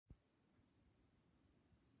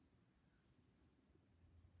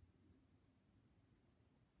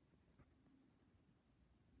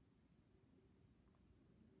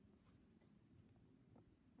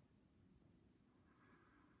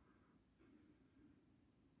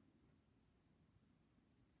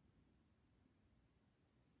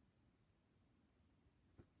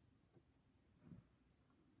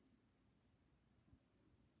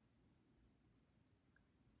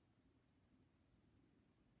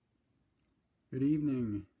Good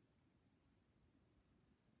evening.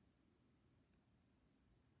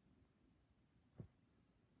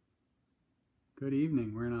 Good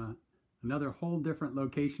evening. We're in another whole different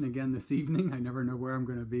location again this evening. I never know where I'm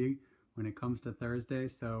going to be when it comes to Thursday.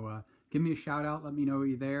 So give me a shout out. Let me know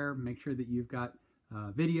you're there. Make sure that you've got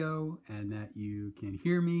video and that you can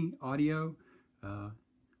hear me, audio.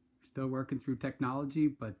 Still working through technology,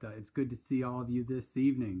 but it's good to see all of you this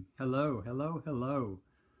evening. Hello, hello, hello.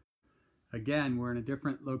 Again, we're in a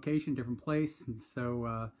different location, different place, and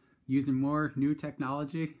so using more new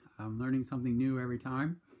technology. I'm learning something new every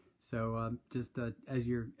time. So just as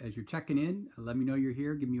you're checking in, let me know you're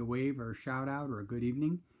here. Give me a wave or a shout out or a good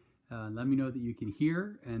evening. Let me know that you can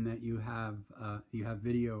hear and that you have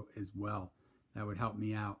video as well. That would help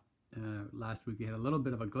me out. Last week we had a little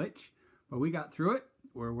bit of a glitch, but we got through it.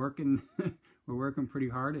 We're working we're working pretty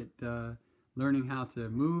hard at learning how to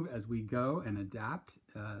move as we go and adapt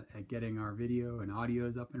at getting our video and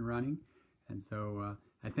audios up and running. And so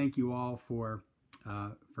I thank you all for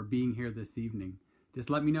being here this evening. Just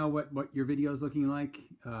let me know what your video is looking like,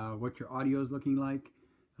 what your audio is looking like,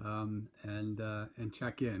 and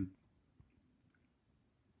check in.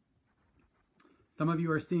 Some of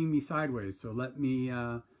you are seeing me sideways, so let me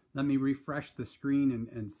refresh the screen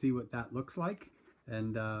and see what that looks like,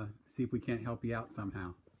 and see if we can't help you out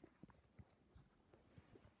somehow.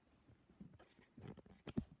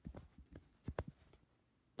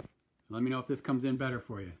 Let me know if this comes in better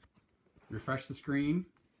for you. Refresh the screen.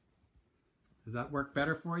 Does that work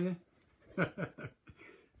better for you?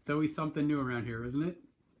 It's always something new around here, isn't it?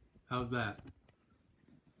 How's that?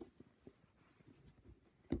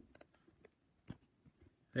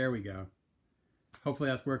 There we go. Hopefully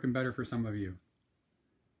that's working better for some of you.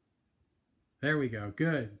 There we go.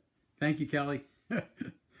 Good. Thank you, Kelly. I'm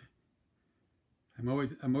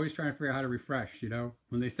always trying to figure out how to refresh, you know.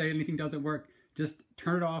 When they say anything doesn't work, just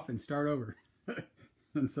turn it off and start over.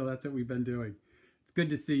 And so that's what we've been doing. It's good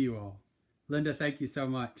to see you all. Linda, thank you so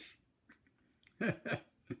much.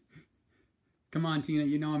 Come on, Tina.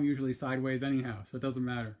 You know I'm usually sideways anyhow, so it doesn't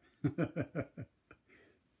matter.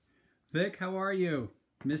 Vic, how are you?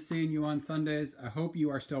 Miss seeing you on Sundays. I hope you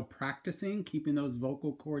are still practicing, keeping those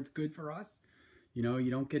vocal cords good for us. You know, you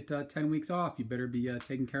don't get 10 weeks off. You better be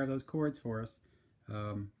taking care of those cords for us.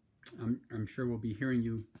 I'm sure we'll be hearing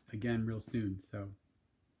you again real soon. So,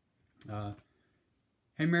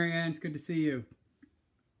 hey, Marianne, it's good to see you.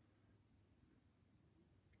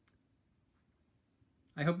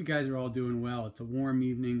 I hope you guys are all doing well. It's a warm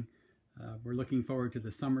evening. We're looking forward to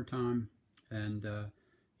the summertime, and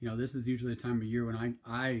you know, this is usually the time of year when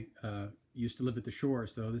I used to live at the shore,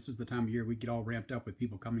 so this was the time of year we get all ramped up with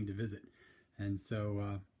people coming to visit, and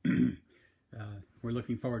so we're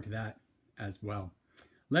looking forward to that as well.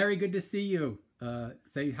 Larry, good to see you.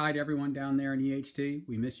 Say hi to everyone down there in EHT.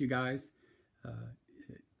 We miss you guys.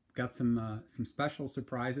 Got some special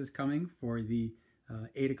surprises coming for the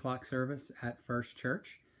 8 o'clock service at First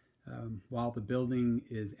Church. While the building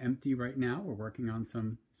is empty right now, we're working on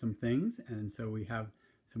some things, and so we have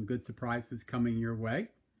some good surprises coming your way.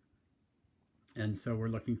 And so we're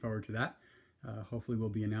looking forward to that. Hopefully we'll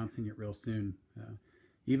be announcing it real soon.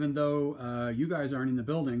 Even though you guys aren't in the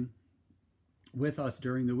building with us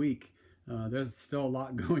during the week, there's still a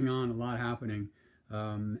lot going on, a lot happening.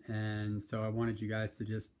 And so I wanted you guys to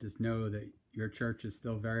just know that your church is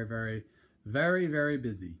still very, very, very, very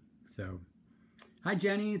busy. So, hi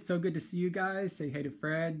Jenny, it's so good to see you guys. Say hey to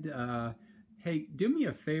Fred. Hey, do me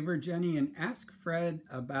a favor, Jenny, and ask Fred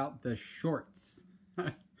about the shorts.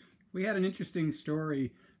 We had an interesting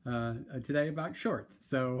story today about shorts,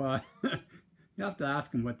 so you'll have to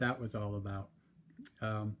ask him what that was all about.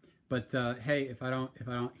 Hey, if I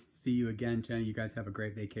don't see you again, Jenny, you guys have a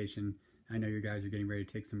great vacation. I know you guys are getting ready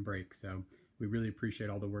to take some break, so we really appreciate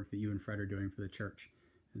all the work that you and Fred are doing for the church.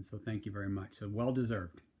 And so thank you very much. So well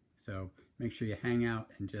deserved. So make sure you hang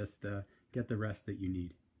out and just get the rest that you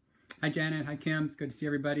need. Hi Janet, hi Kim, it's good to see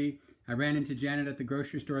everybody. I ran into Janet at the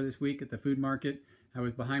grocery store this week at the food market. I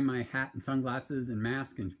was behind my hat and sunglasses and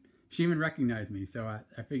mask, and she even recognized me. So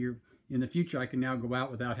I figure in the future I can now go out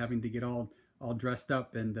without having to get all dressed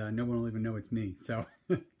up, and no one will even know it's me. So,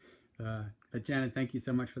 but Janet, thank you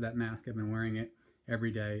so much for that mask. I've been wearing it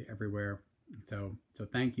every day, everywhere. So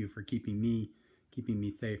thank you for keeping me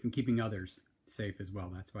safe and keeping others safe as well.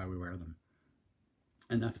 That's why we wear them,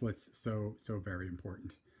 and that's what's so very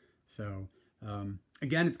important. So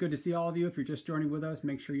again, it's good to see all of you. If you're just joining with us,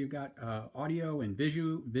 make sure you've got audio and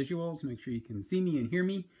visuals. Make sure you can see me and hear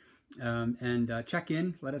me, and check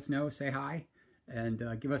in. Let us know. Say hi, and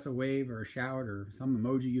give us a wave or a shout or some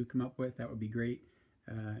emoji you come up with. That would be great.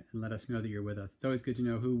 and let us know that you're with us. It's always good to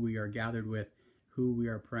know who we are gathered with, who we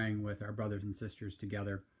are praying with, our brothers and sisters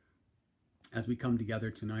together. As we come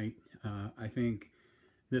together tonight, I think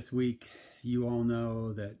this week you all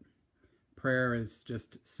know that prayer is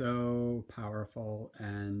just so powerful,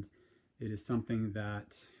 and it is something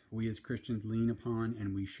that we as Christians lean upon,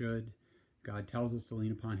 and we should. God tells us to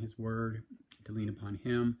lean upon His Word, to lean upon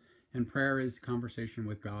Him, and prayer is conversation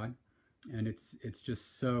with God, and it's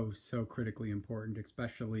just so critically important,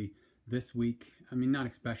 especially this week. I mean, not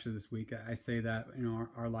especially this week. I say that, you know,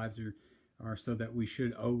 our lives are so that we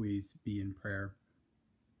should always be in prayer,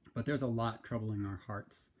 but there's a lot troubling our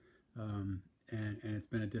hearts, and it's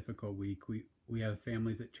been a difficult week. We have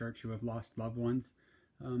families at church who have lost loved ones,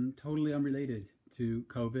 totally unrelated to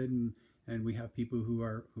COVID, and we have people who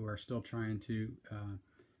are still trying to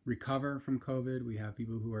recover from COVID. We have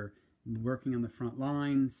people who are working on the front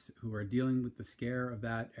lines, who are dealing with the scare of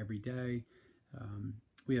that every day.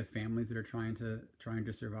 We have families that are trying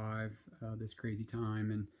to survive this crazy time,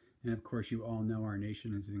 and of course, you all know our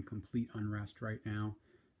nation is in complete unrest right now.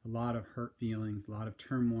 A lot of hurt feelings, a lot of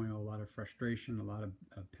turmoil, a lot of frustration, a lot of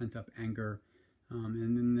pent-up anger,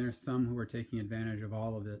 and then there's some who are taking advantage of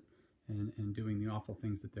all of it and doing the awful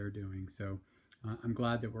things that they're doing. So I'm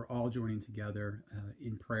glad that we're all joining together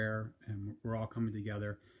in prayer, and we're all coming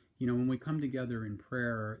together. You know, when we come together in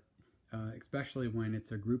prayer, especially when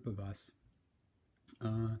it's a group of us,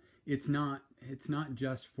 it's not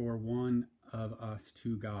just for one of us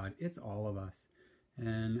to God. It's all of us.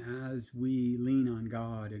 And as we lean on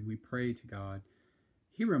God and we pray to God,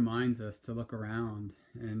 He reminds us to look around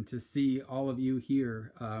and to see all of you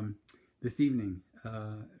here this evening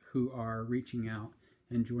who are reaching out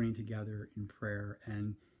and joining together in prayer.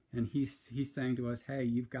 And he's saying to us, hey,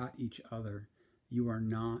 you've got each other. You are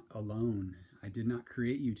not alone. I did not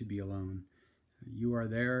create you to be alone. You are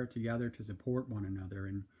there together to support one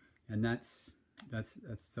another, and that's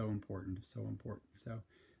so important, so important. So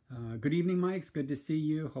good evening, Mike. It's good to see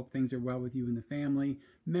you. Hope things are well with you and the family.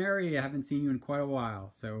 Mary, I haven't seen you in quite a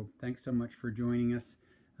while, so thanks so much for joining us.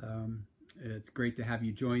 It's great to have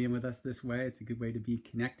you join in with us this way. It's a good way to be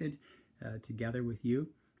connected together with you.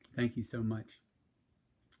 Thank you so much.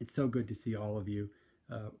 It's so good to see all of you.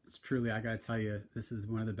 It's truly, I got to tell you, this is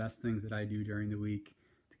one of the best things that I do during the week,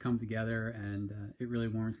 to come together, and it really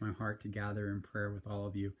warms my heart to gather in prayer with all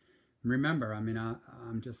of you. And remember, I mean,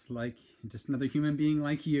 I'm just another human being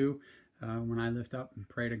like you. When I lift up and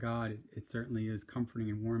pray to God, it certainly is comforting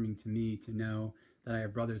and warming to me to know that I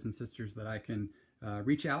have brothers and sisters that I can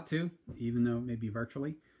reach out to, even though maybe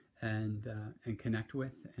virtually, and connect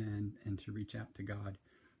with, and to reach out to God.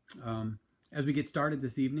 As we get started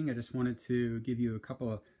this evening, I just wanted to give you a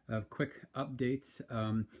couple of quick updates.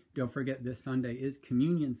 Don't forget, this Sunday is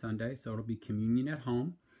Communion Sunday, so it'll be communion at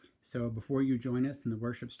home. So before you join us and the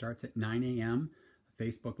worship starts at 9 a.m.,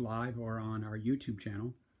 Facebook Live or on our YouTube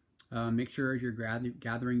channel, make sure as you're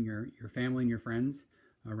gathering your family and your friends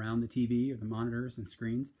around the TV or the monitors and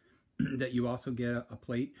screens, that you also get a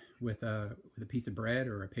plate with a piece of bread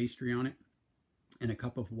or a pastry on it and a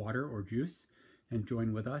cup of water or juice, and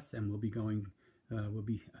join with us, and we'll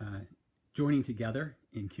be joining together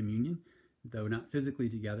in communion, though not physically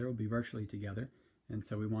together. We'll be virtually together, and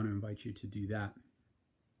so we want to invite you to do that.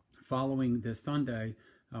 Following this Sunday,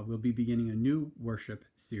 we'll be beginning a new worship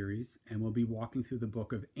series, and we'll be walking through the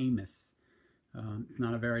book of Amos. It's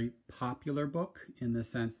not a very popular book in the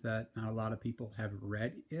sense that not a lot of people have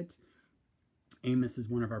read it. Amos is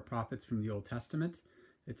one of our prophets from the Old Testament.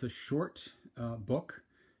 It's a short book.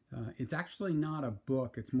 It's actually not a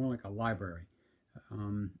book, it's more like a library.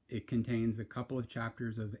 It contains a couple of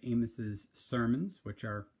chapters of Amos's sermons, which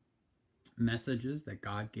are messages that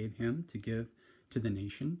God gave him to give to the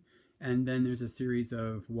nation. And then there's a series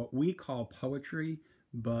of what we call poetry,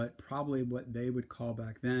 but probably what they would call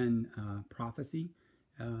back then prophecy,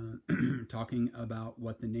 talking about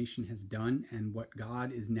what the nation has done and what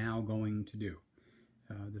God is now going to do.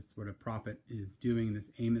 This is what a prophet is doing.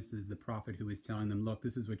 This Amos is the prophet who is telling them, look,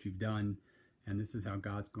 this is what you've done, and this is how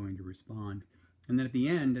God's going to respond. And then at the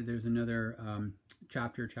end, there's another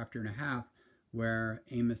chapter and a half, where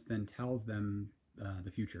Amos then tells them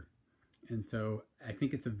the future. And so I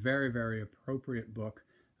think it's a very, very appropriate book.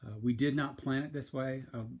 We did not plan it this way.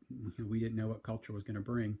 We didn't know what culture was going to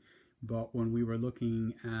bring. But when we were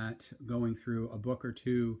looking at going through a book or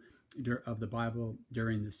two of the Bible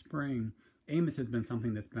during the spring, Amos has been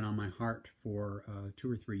something that's been on my heart for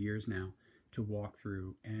 2 or 3 years now to walk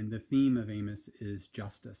through. And the theme of Amos is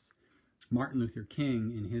justice. Martin Luther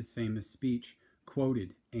King, in his famous speech,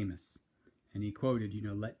 quoted Amos. And he quoted,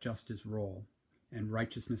 let justice roll and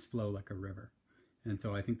righteousness flow like a river. And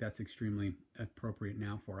so I think that's extremely appropriate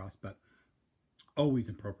now for us, but always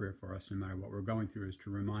appropriate for us no matter what we're going through, is to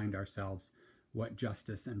remind ourselves what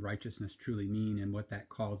justice and righteousness truly mean and what that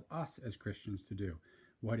calls us as Christians to do.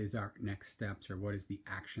 What is our next steps, or what is the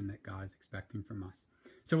action that God is expecting from us?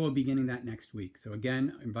 So we'll be beginning that next week. So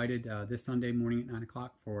again, invited this Sunday morning at 9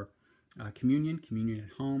 o'clock for communion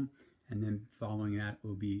at home. And then following that,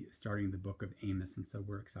 we'll be starting the book of Amos. And so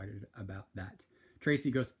we're excited about that.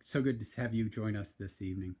 Tracy, so good to have you join us this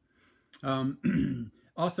evening.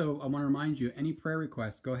 Also, I want to remind you, any prayer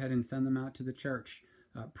requests, go ahead and send them out to the church.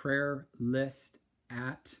 Prayer list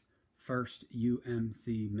at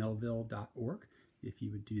firstumcmillville.org. If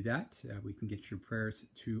you would do that, we can get your prayers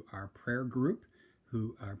to our prayer group,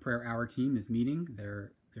 who our prayer hour team is meeting.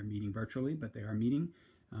 They're meeting virtually, but they are meeting,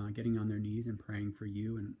 getting on their knees and praying for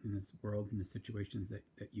you and in this world and the situations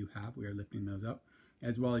that you have. We are lifting those up,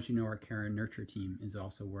 as well as, our care and nurture team is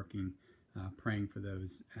also working, praying for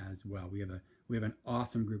those as well. We have an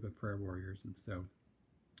awesome group of prayer warriors, and so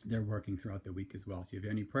they're working throughout the week as well. So if you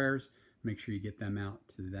have any prayers, make sure you get them out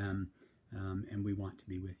to them, and we want to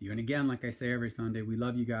be with you. And again, like I say every Sunday, we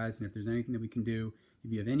love you guys, and if there's anything that we can do,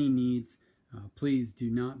 if you have any needs, please do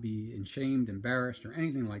not be ashamed, embarrassed, or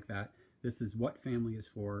anything like that. This is what family is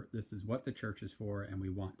for. This is what the church is for, and we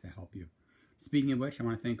want to help you. Speaking of which, I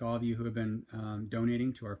want to thank all of you who have been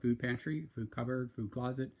donating to our food pantry, food cupboard, food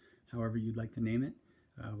closet, however you'd like to name it.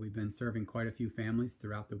 We've been serving quite a few families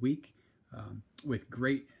throughout the week with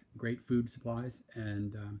great food supplies,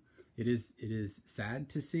 and it is sad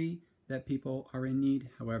to see that people are in need.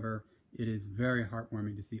 However, it is very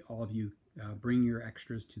heartwarming to see all of you bring your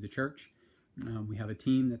extras to the church. We have a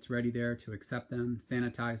team that's ready there to accept them,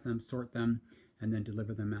 sanitize them, sort them, and then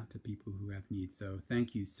deliver them out to people who have needs. So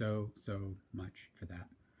thank you so much for that.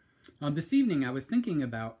 This evening, I was thinking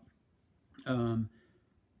about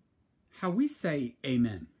how we say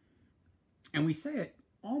amen. And we say it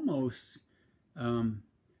almost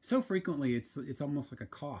so frequently, it's almost like a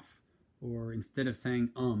cough. Or instead of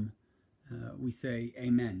saying we say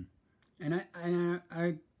amen. And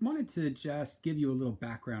I wanted to just give you a little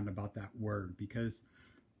background about that word, because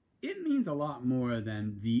it means a lot more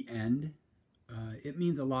than the end. It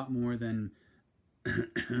means a lot more than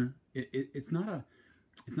it's not a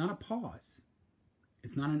pause.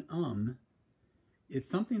 It's not an It's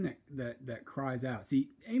something that cries out.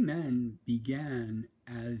 See, amen began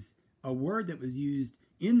as a word that was used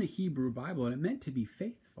in the Hebrew Bible, and it meant to be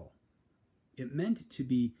faithful. It meant to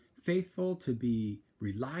be faithful, to be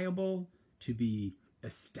reliable, to be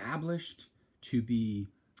established, to be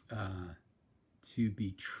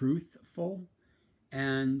truthful.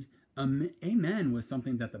 And amen was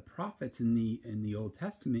something that the prophets in the Old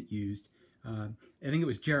Testament used. I think it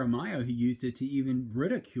was Jeremiah who used it to even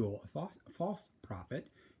ridicule a false prophet.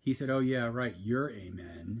 He said, "Oh yeah, right, you're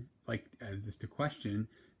amen," like as if to question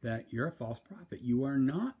that you're a false prophet. You are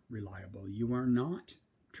not reliable. You are not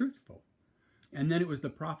truthful. And then it was the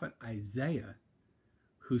prophet Isaiah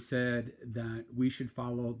who said that we should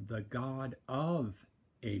follow the God of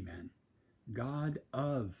amen. God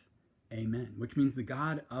of amen, which means the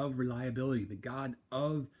God of reliability, the God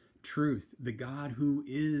of truth, the God who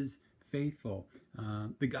is faithful,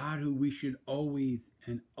 the God who we should always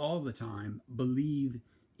and all the time believe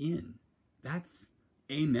in. That's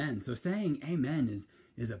amen. So saying amen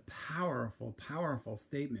is a powerful, powerful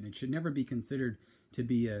statement. It should never be considered to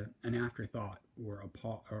be an afterthought or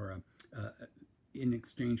in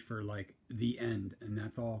exchange for like the end, and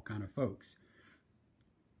that's all kind of folks.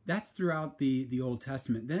 That's throughout the Old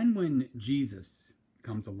Testament. Then when Jesus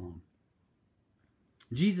comes along,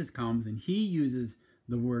 Jesus comes and he uses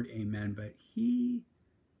the word amen, but he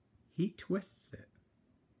twists it.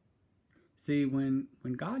 See, when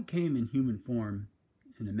God came in human form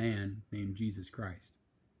in a man named Jesus Christ,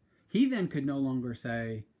 he then could no longer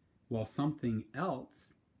say, well, something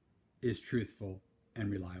else is truthful and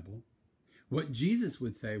reliable. What Jesus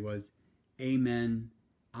would say was, amen,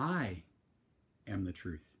 I am the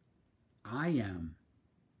truth. I am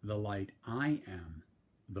the light. I am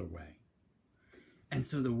the way. And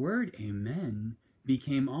so the word amen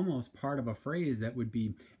became almost part of a phrase that would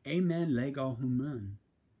be amen lego human,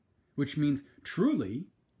 which means truly,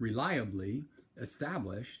 reliably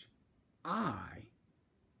established, I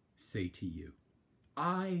say to you.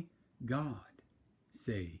 I, God,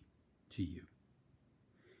 say to you.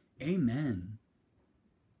 Amen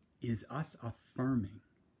is us affirming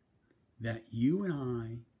that you and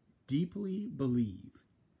I deeply believe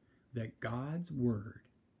that God's word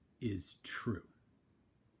is true.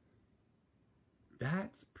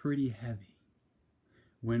 That's pretty heavy.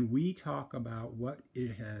 When we talk about what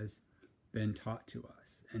it has been taught to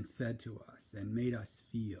us and said to us and made us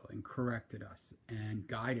feel and corrected us and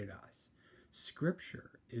guided us.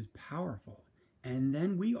 Scripture is powerful. And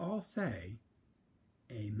then we all say,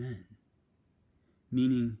 Amen.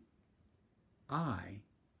 Meaning, I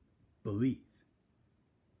believe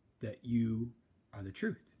that you are the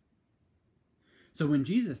truth. So when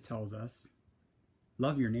Jesus tells us,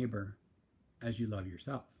 love your neighbor as you love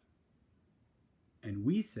yourself, and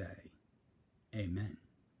we say, Amen,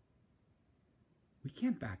 we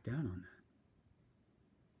can't back down on that.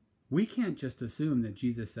 We can't just assume that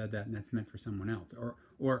Jesus said that and that's meant for someone else,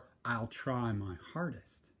 or I'll try my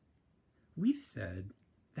hardest. We've said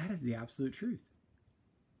that is the absolute truth.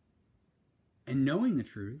 And knowing the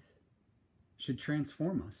truth should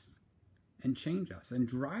transform us and change us and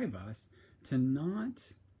drive us to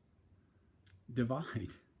not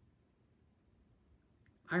divide.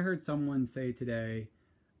 I heard someone say today,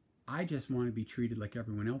 I just want to be treated like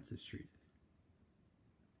everyone else is treated.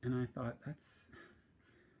 And I thought, that's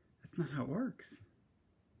not how it works.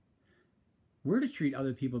 We're to treat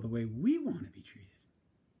other people the way we want to be treated.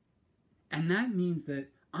 And that means that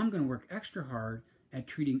I'm going to work extra hard at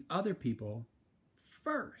treating other people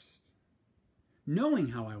first, knowing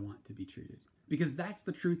how I want to be treated. Because that's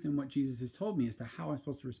the truth in what Jesus has told me as to how I'm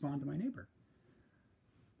supposed to respond to my neighbor.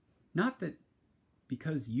 Not that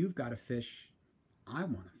because you've got a fish, I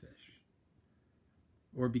want a fish.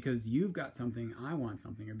 Or because you've got something, I want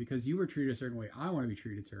something. Or because you were treated a certain way, I want to be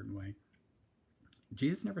treated a certain way.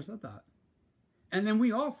 Jesus never said that. And then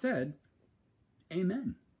we all said,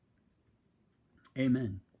 Amen.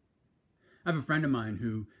 Amen. I have a friend of mine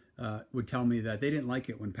who would tell me that they didn't like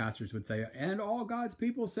it when pastors would say, and all God's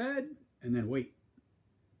people said, and then wait.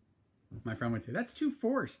 My friend would say, that's too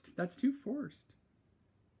forced. That's too forced.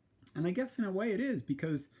 And I guess in a way it is,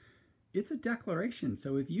 because it's a declaration.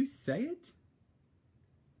 So if you say it,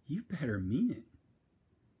 you better mean it.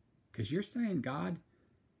 Because you're saying God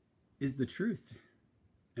is the truth.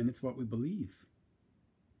 And it's what we believe.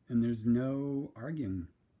 And there's no arguing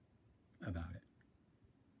about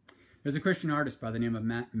it. There's a Christian artist by the name of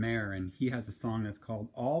Matt Maher, and he has a song that's called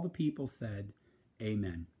All the People Said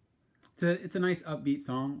Amen. It's a nice upbeat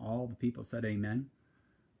song. All the people said amen.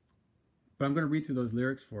 But I'm going to read through those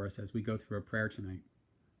lyrics for us as we go through a prayer tonight.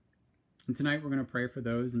 And tonight we're going to pray for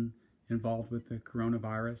those involved with the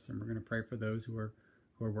coronavirus, and we're going to pray for those who are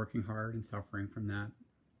working hard and suffering from that.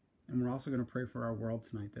 And we're also going to pray for our world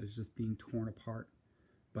tonight that is just being torn apart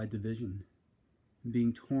by division,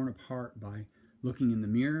 being torn apart by looking in the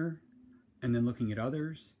mirror and then looking at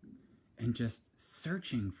others and just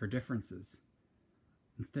searching for differences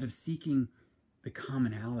instead of seeking the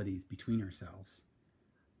commonalities between ourselves.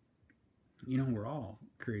 You know, we're all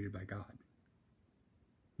created by God.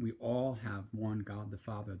 We all have one God, the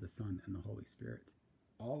Father, the Son, and the Holy Spirit.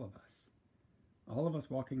 All of us. All of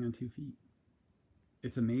us walking on 2 feet.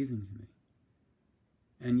 It's amazing to me.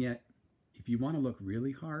 And yet, if you want to look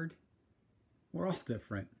really hard, we're all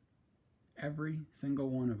different. Every single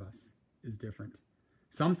one of us is different.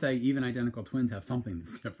 Some say even identical twins have something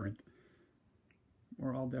that's different.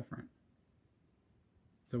 We're all different.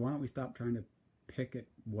 So why don't we stop trying to pick at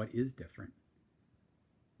what is different?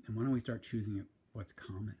 And why don't we start choosing at what's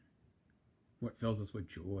common? What fills us with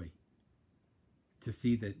joy? To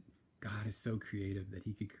see that God is so creative that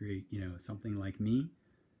he could create, something like me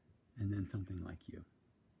and then something like you.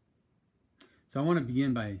 So I want to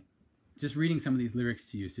begin by just reading some of these lyrics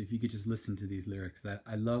to you. So if you could just listen to these lyrics.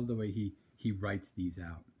 I love the way he writes these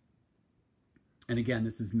out. And again,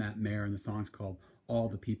 this is Matt Maher, and the song's called All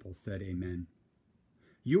the People Said Amen.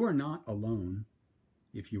 You are not alone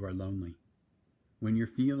if you are lonely. When you're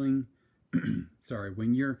feeling,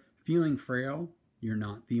 when you're feeling frail, you're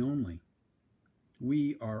not the only.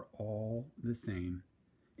 We are all the same,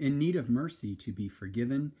 in need of mercy to be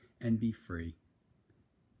forgiven and be free.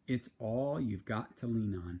 It's all you've got to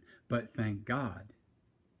lean on, but thank God,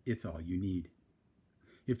 it's all you need.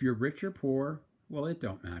 If you're rich or poor, well, it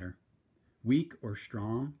don't matter. Weak or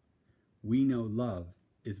strong, we know love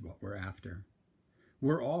is what we're after.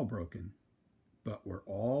 We're all broken, but we're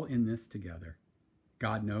all in this together.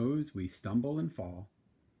 God knows we stumble and fall,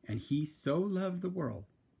 and he so loved the world,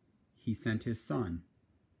 he sent his Son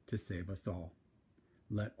to save us all.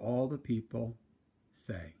 Let all the people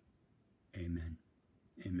say, Amen.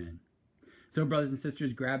 Amen. So brothers and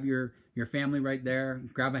sisters, grab your family right there,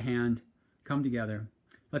 grab a hand, come together.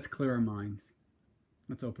 Let's clear our minds.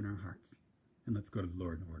 Let's open our hearts, and let's go to the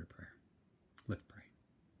Lord in a word of prayer. Let's pray.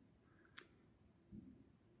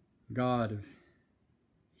 God of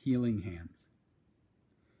healing hands,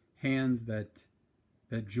 hands that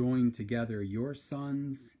join together your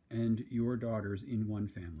sons and your daughters in one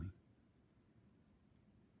family.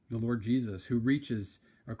 the Lord Jesus, who reaches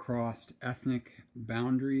across ethnic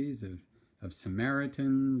boundaries of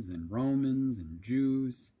Samaritans and Romans and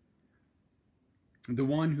Jews, the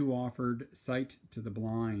one who offered sight to the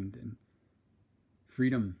blind and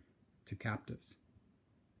freedom to captives.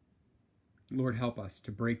 Lord, help us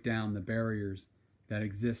to break down the barriers that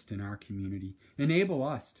exist in our community. Enable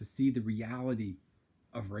us to see the reality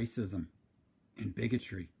of racism and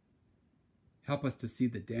bigotry. Help us to see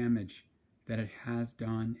the damage that it has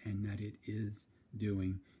done and that it is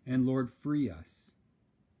doing. And Lord, free us.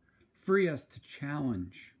 Free us to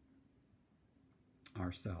challenge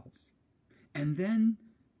ourselves. And then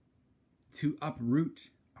to uproot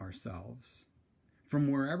ourselves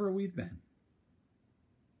from wherever we've been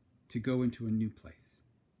to go into a new place.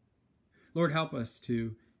 Lord, help us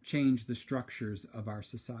to change the structures of our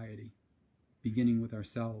society, beginning with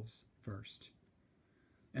ourselves first.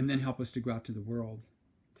 And then help us to go out to the world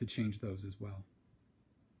to change those as well.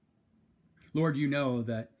 Lord, you know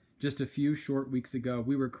that just a few short weeks ago,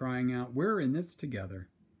 we were crying out, we're in this together.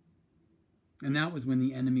 And that was when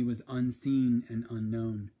the enemy was unseen and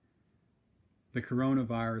unknown. The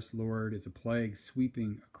coronavirus, Lord, is a plague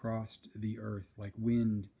sweeping across the earth like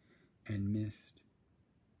wind and mist.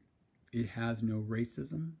 It has no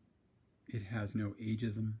racism. It has no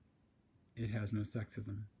ageism. It has no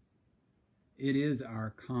sexism. It is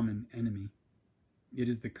our common enemy. It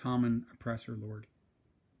is the common oppressor, Lord.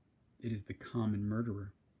 It is the common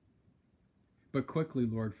murderer. But quickly,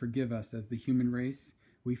 Lord, forgive us as the human race.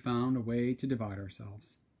 We found a way to divide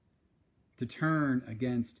ourselves, to turn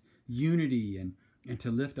against unity and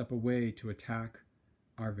to lift up a way to attack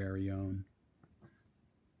our very own.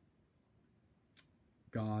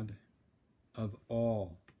 God of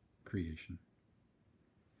all creation,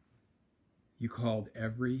 you called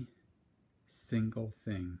every single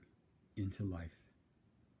thing into life.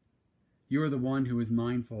 You are the one who is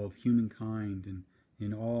mindful of humankind and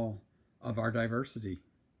in all of our diversity.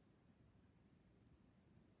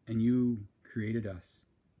 And you created us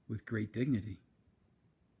with great dignity.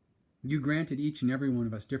 You granted each and every one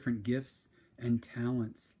of us different gifts and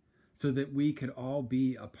talents so that we could all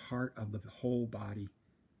be a part of the whole body,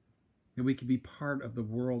 that we could be part of the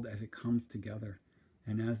world as it comes together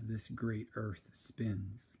and as this great earth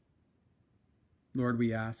spins. Lord,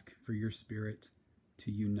 we ask for your Spirit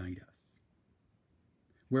to unite us.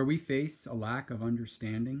 Where we face a lack of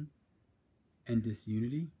understanding and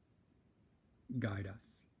disunity, guide us.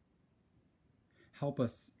 Help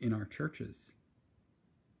us in our churches.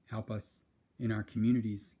 Help us in our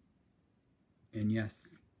communities. And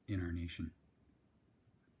yes, in our nation.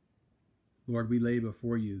 Lord, we lay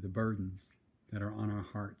before you the burdens that are on our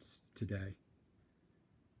hearts today.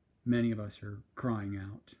 Many of us are crying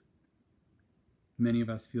out. Many of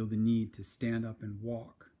us feel the need to stand up and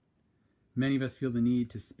walk. Many of us feel the need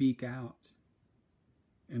to speak out.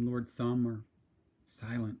 And Lord, some are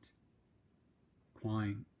silent,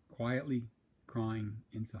 quietly crying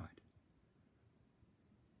inside.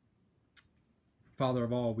 Father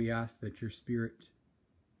of all, we ask that your Spirit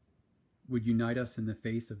would unite us in the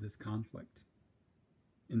face of this conflict,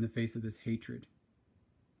 in the face of this hatred,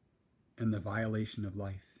 and the violation of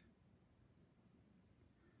life.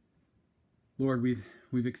 Lord,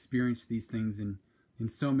 we've experienced these things in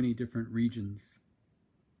so many different regions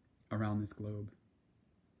around this globe.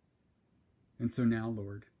 And so now,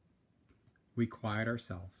 Lord, we quiet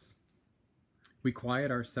ourselves. We quiet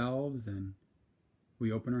ourselves and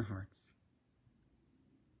we open our hearts.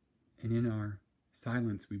 And in our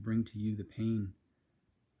silence, we bring to you the pain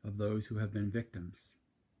of those who have been victims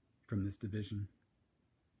from this division.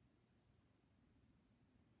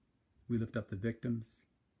 We lift up the victims,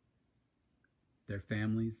 their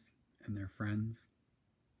families, and their friends.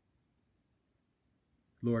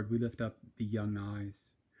 Lord, we lift up the young eyes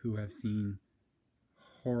who have seen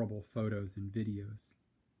horrible photos and videos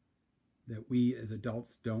that we as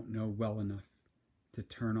adults don't know well enough to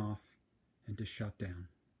turn off and to shut down.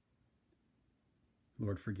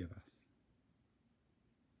 Lord, forgive us.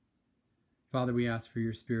 Father, we ask for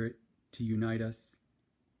your Spirit to unite us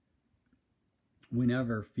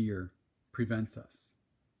whenever fear prevents us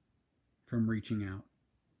from reaching out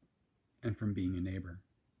and from being a neighbor,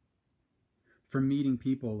 from meeting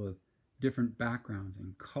people of different backgrounds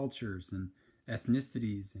and cultures and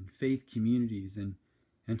ethnicities and faith communities, and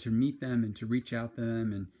to meet them and to reach out to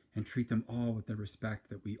them and treat them all with the respect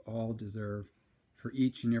that we all deserve, for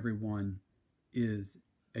each and every one is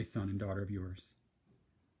a son and daughter of yours.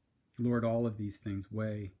 Lord, all of these things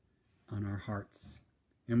weigh on our hearts,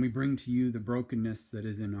 and we bring to you the brokenness that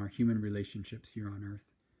is in our human relationships here on earth.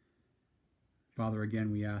 Father,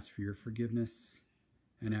 again, we ask for your forgiveness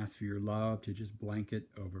and ask for your love to just blanket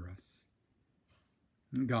over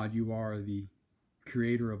us. God, you are the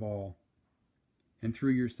creator of all. And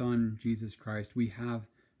through your Son, Jesus Christ, we have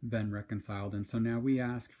been reconciled. And so now we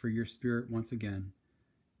ask for your Spirit once again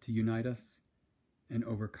to unite us and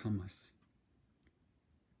overcome us.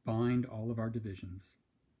 Bind all of our divisions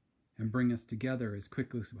and bring us together as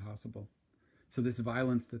quickly as possible, so this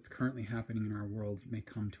violence that's currently happening in our world may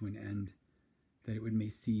come to an end, that it may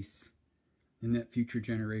cease, and that future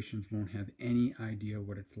generations won't have any idea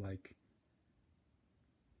what it's like.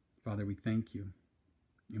 Father, we thank you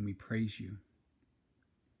and we praise you.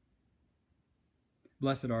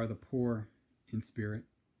 Blessed are the poor in spirit,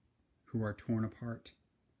 who are torn apart.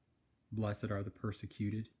 Blessed are the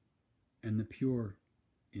persecuted and the pure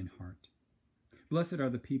in heart. Blessed are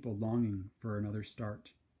the people longing for another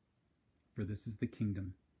start, for this is the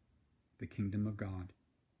kingdom of God.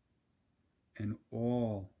 And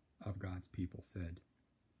all of God's people said,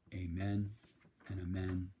 Amen and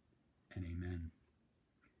amen and amen.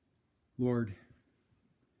 Lord,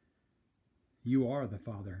 you are the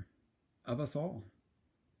Father of us all.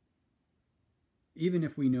 Even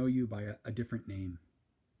if we know you by a different name,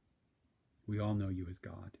 we all know you as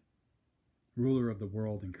God, ruler of the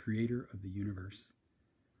world and creator of the universe.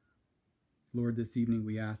 Lord, this evening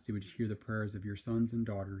we ask you would hear the prayers of your sons and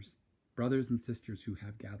daughters, brothers and sisters who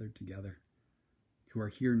have gathered together, who are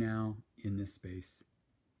here now in this space.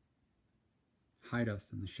 Hide us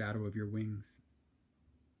in the shadow of your wings.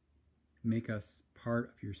 Make us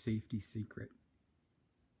part of your safety secret.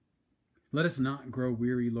 Let us not grow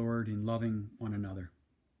weary, Lord, in loving one another.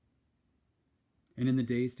 And in the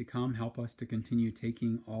days to come, help us to continue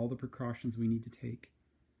taking all the precautions we need to take,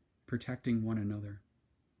 protecting one another.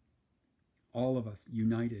 All of us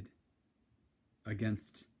united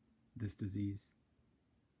against this disease.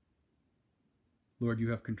 Lord,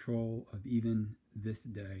 you have control of even this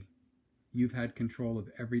day. You've had control of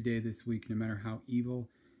every day this week, no matter how evil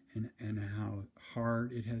and how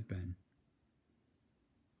hard it has been.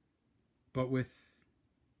 But with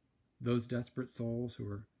those desperate souls who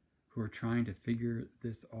are trying to figure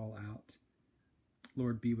this all out,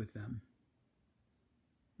 Lord, be with them,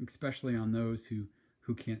 especially on those who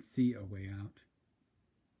can't see a way out.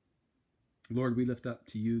 Lord, we lift up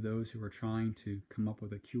to you those who are trying to come up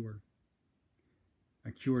with a cure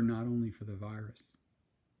not only for the virus,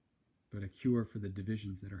 but a cure for the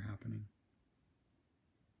divisions that are happening.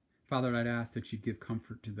 Father, I'd ask that you'd give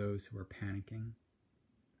comfort to those who are panicking.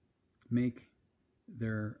 Make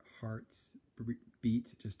their hearts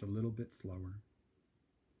beat just a little bit slower.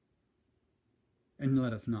 And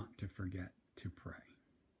let us not to forget to pray,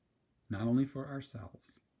 not only for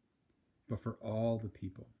ourselves, but for all the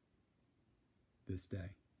people this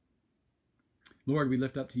day. Lord, we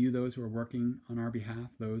lift up to you those who are working on our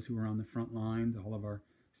behalf, those who are on the front lines, all of our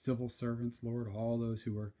civil servants, Lord, all those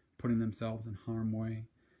who are putting themselves in harm's way.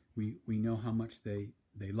 We know how much they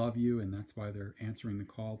love you, and that's why they're answering the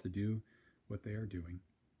call to do what they are doing.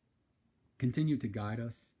 Continue to guide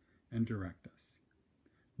us and direct us.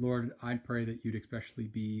 Lord, I'd pray that you'd especially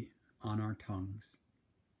be on our tongues.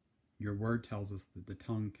 Your word tells us that the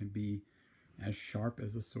tongue can be as sharp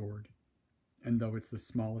as a sword, and though it's the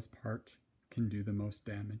smallest part, can do the most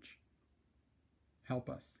damage. Help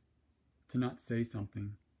us to not say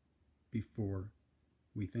something before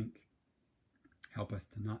we think. Help us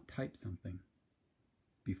to not type something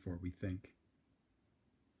before we think.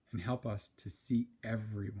 And help us to see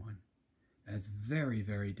everyone as very,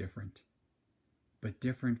 very different, but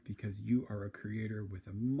different because you are a creator with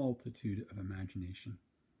a multitude of imagination.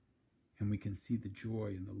 And we can see the joy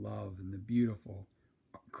and the love and the beautiful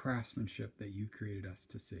craftsmanship that you've created us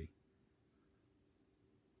to see.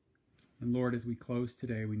 And Lord, as we close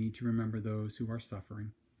today, we need to remember those who are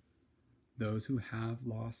suffering, those who have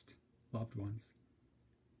lost loved ones.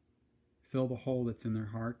 Fill the hole that's in their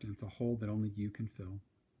heart, and it's a hole that only you can fill.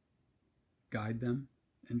 Guide them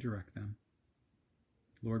and direct them.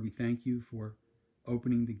 Lord, we thank you for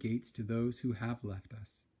opening the gates to those who have left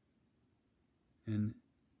us and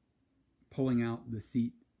pulling out the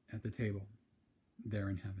seat at the table there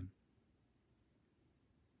in heaven.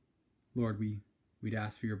 Lord, we'd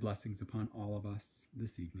ask for your blessings upon all of us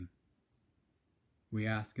this evening. We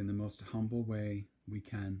ask in the most humble way we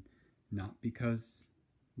can, not because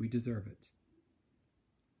we deserve it,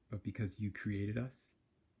 but because you created us,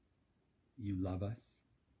 you love us,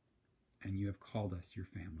 and you have called us your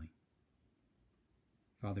family.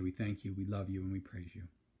 Father, we thank you, we love you, and we praise you.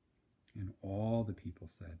 And all the people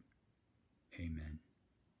said, Amen.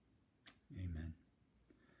 Amen.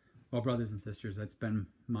 Well, brothers and sisters, it's been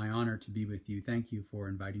my honor to be with you. Thank you for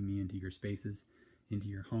inviting me into your spaces, into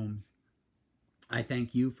your homes. I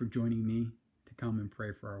thank you for joining me to come and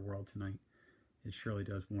pray for our world tonight. It surely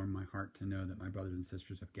does warm my heart to know that my brothers and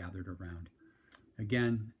sisters have gathered around.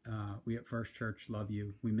 Again, we at First Church love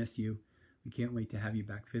you. We miss you. We can't wait to have you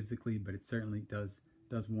back physically, but it certainly does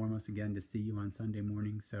warm us again to see you on Sunday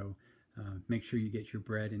morning. So make sure you get your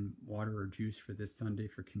bread and water or juice for this Sunday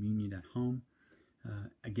for communion at home.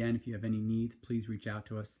 Again, if you have any needs, please reach out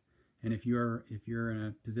to us. And if you're in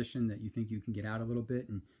a position that you think you can get out a little bit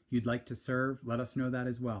and you'd like to serve, let us know that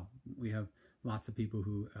as well. We have lots of people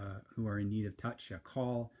who are in need of touch, a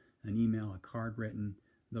call, an email, a card written,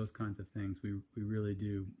 those kinds of things. We really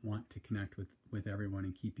do want to connect with everyone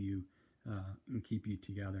and keep you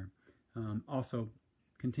together. Also,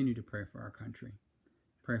 continue to pray for our country.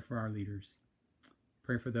 Pray for our leaders.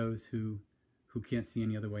 Pray for those who can't see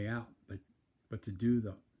any other way out, but to do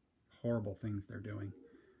the horrible things they're doing.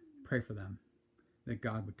 Pray for them, that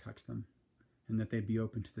God would touch them, and that they'd be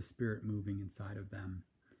open to the Spirit moving inside of them,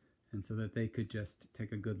 and so that they could just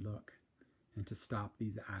take a good look and to stop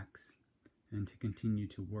these acts and to continue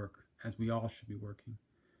to work, as we all should be working,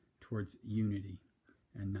 towards unity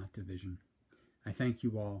and not division. I thank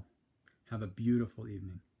you all. Have a beautiful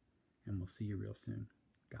evening, and we'll see you real soon.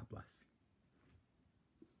 God bless.